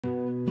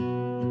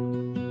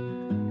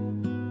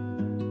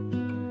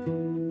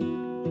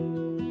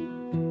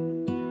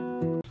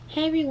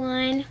Hey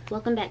everyone,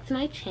 welcome back to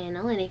my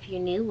channel, and if you're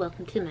new,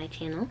 welcome to my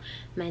channel.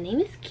 My name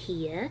is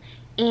Kia,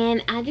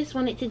 and I just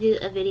wanted to do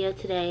a video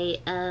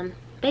today,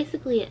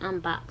 basically an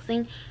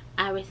unboxing.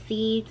 I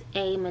received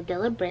a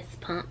medela breast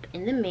pump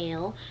in the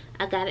mail.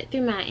 I got it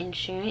through my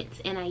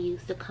insurance, and I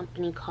used a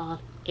company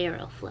called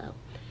Aeroflow.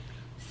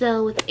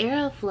 So with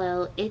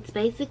Aeroflow, it's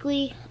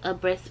basically a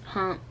breast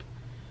pump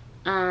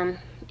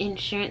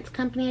insurance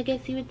company, I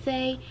guess you would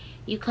say.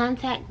 You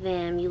contact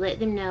them, you let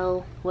them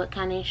know what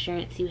kind of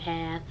insurance you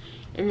have,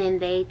 and then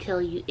they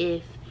tell you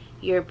if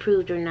you're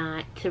approved or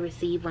not to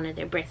receive one of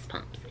their breast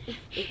pumps.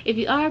 If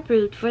you are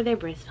approved for their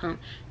breast pump,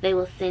 they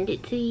will send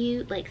it to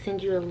you, like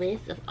send you a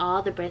list of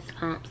all the breast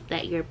pumps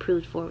that you're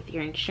approved for with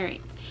your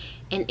insurance.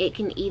 And it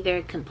can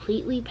either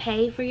completely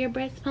pay for your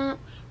breast pump,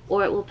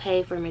 or it will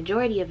pay for a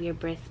majority of your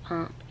breast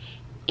pump,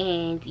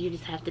 and you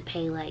just have to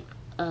pay like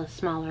a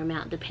smaller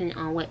amount depending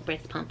on what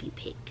breast pump you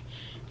pick.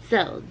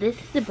 So this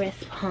is the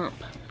breast pump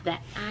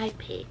that I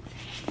picked.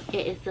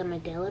 It is the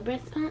medela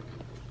breast pump,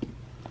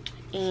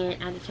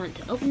 and I just want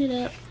to open it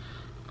up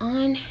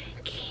on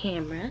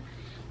camera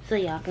so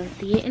y'all can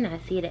see it and I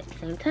see it at the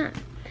same time.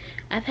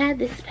 I've had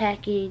this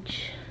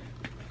package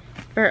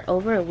for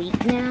over a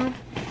week now,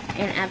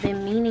 and I've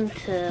been meaning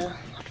to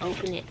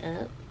open it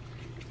up.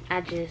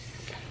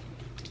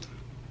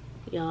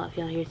 Y'all, if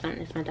y'all hear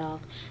something, it's my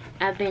dog.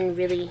 I've been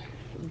really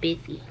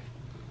busy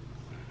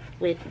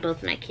with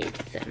both my kids,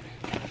 so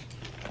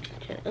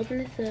try to open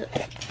this up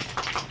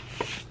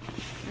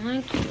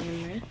on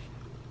camera.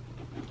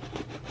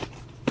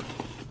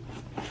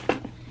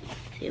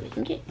 See what we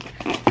can get.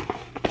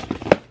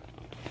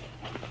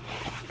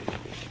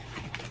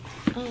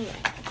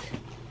 Alright.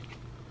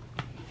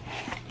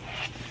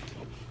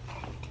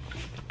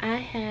 I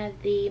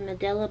have the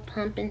medela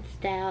Pump and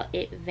Style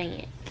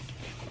Advanced.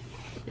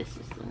 This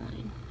is the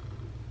one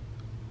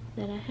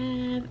that I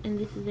have, and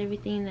this is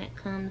everything that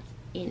comes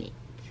in it.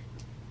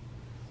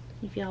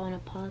 If y'all want to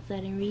pause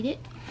that and read it.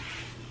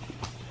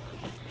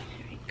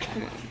 Alright,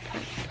 come on,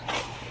 pump.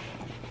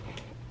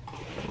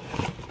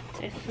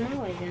 They're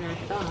smaller than I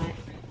thought.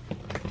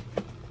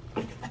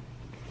 Let's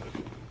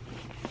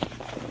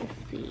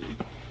see.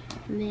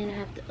 And then I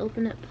have to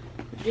open up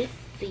this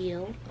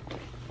seal.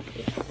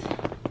 This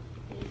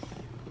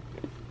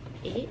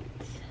is it.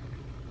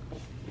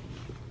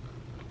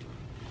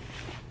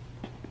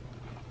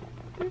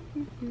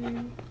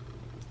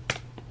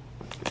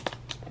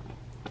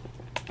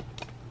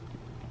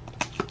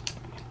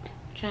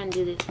 Trying to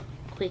do this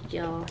quick,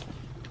 y'all,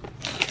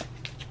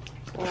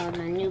 while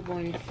my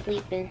newborn is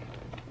sleeping.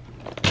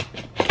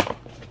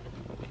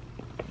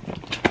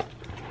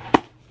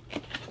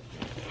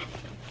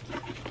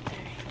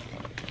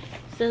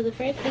 So the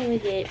first thing we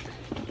get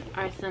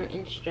are some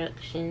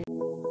instructions.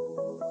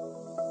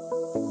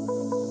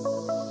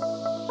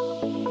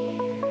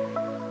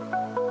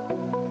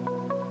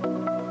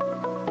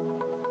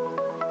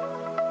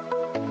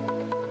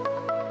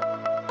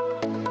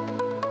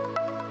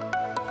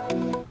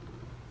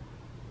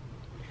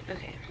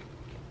 Okay,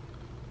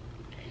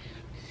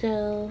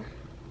 so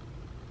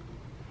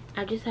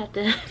I just have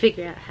to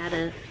figure out how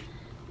to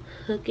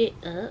hook it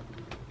up,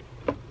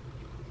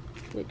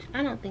 which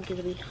I don't think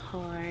it'll be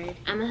hard.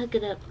 I'm gonna hook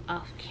it up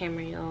off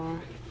camera, y'all,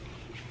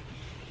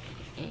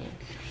 and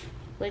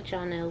let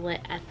y'all know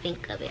what I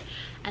think of it.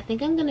 I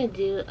think I'm gonna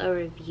do a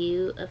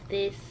review of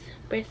this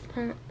breast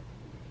pump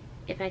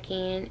if I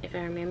can, if I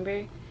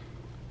remember.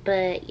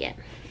 But yeah,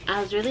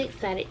 I was really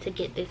excited to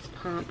get this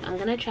pump. I'm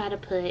gonna try to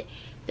put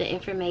the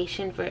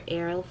information for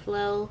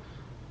Aeroflow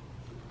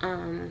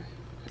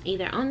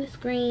either on the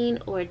screen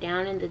or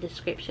down in the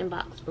description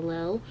box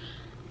below.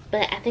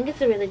 But I think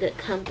it's a really good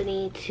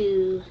company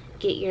to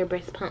get your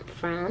breast pump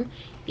from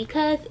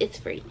because it's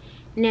free.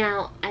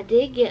 Now, I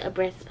did get a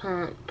breast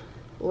pump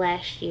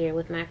last year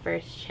with my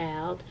first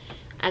child.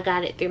 I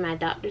got it through my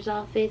doctor's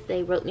office.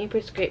 They wrote me a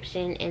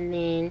prescription, and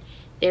then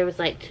there was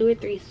like 2 or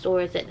 3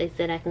 stores that they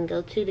said I can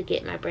go to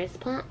get my breast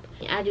pump.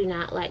 I do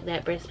not like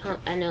that breast pump.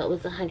 I know it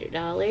was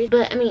 $100,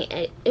 but I mean,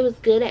 it was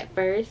good at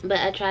first, but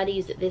I tried to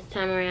use it this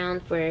time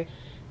around for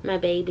my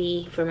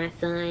baby, for my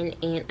son,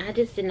 and I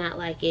just did not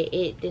like it.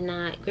 It did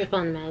not grip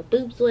on my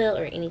boobs well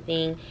or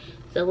anything.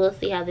 So we'll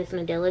see how this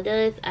medela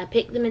does. I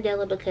picked the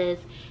medela because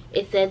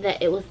it said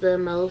that it was the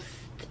most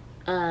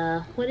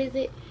what is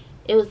it?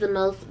 It was the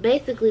most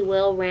basically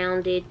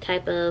well-rounded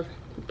type of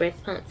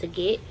breast pump to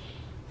get.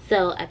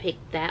 So I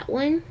picked that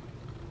one.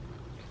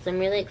 So I'm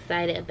really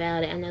excited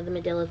about it. I know the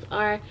medelas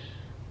are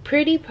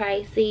pretty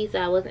pricey, so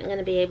I wasn't going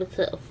to be able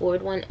to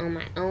afford one on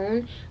my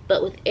own.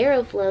 But with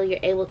Aeroflow, you're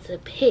able to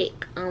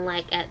pick.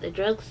 Unlike at the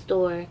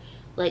drugstore,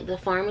 like the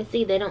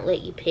pharmacy, they don't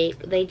let you pick.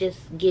 They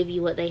just give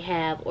you what they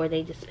have, or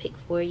they just pick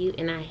for you,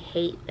 and I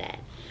hate that.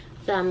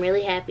 So I'm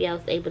really happy I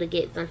was able to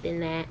get something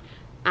that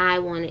I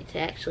wanted to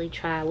actually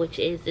try, which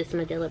is this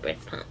medela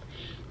breast pump.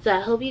 So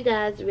I hope you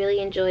guys really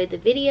enjoyed the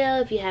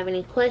video. If you have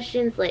any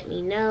questions, let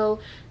me know.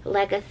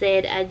 Like I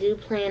said, I do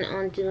plan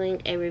on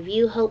doing a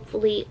review,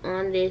 hopefully,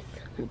 on this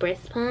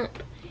breast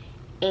pump.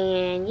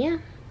 And yeah,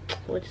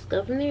 we'll just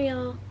go from there,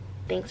 y'all.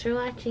 Thanks for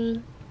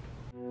watching.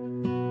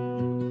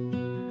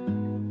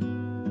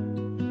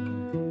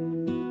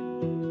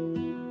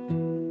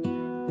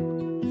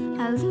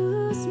 I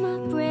lose my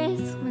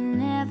breath when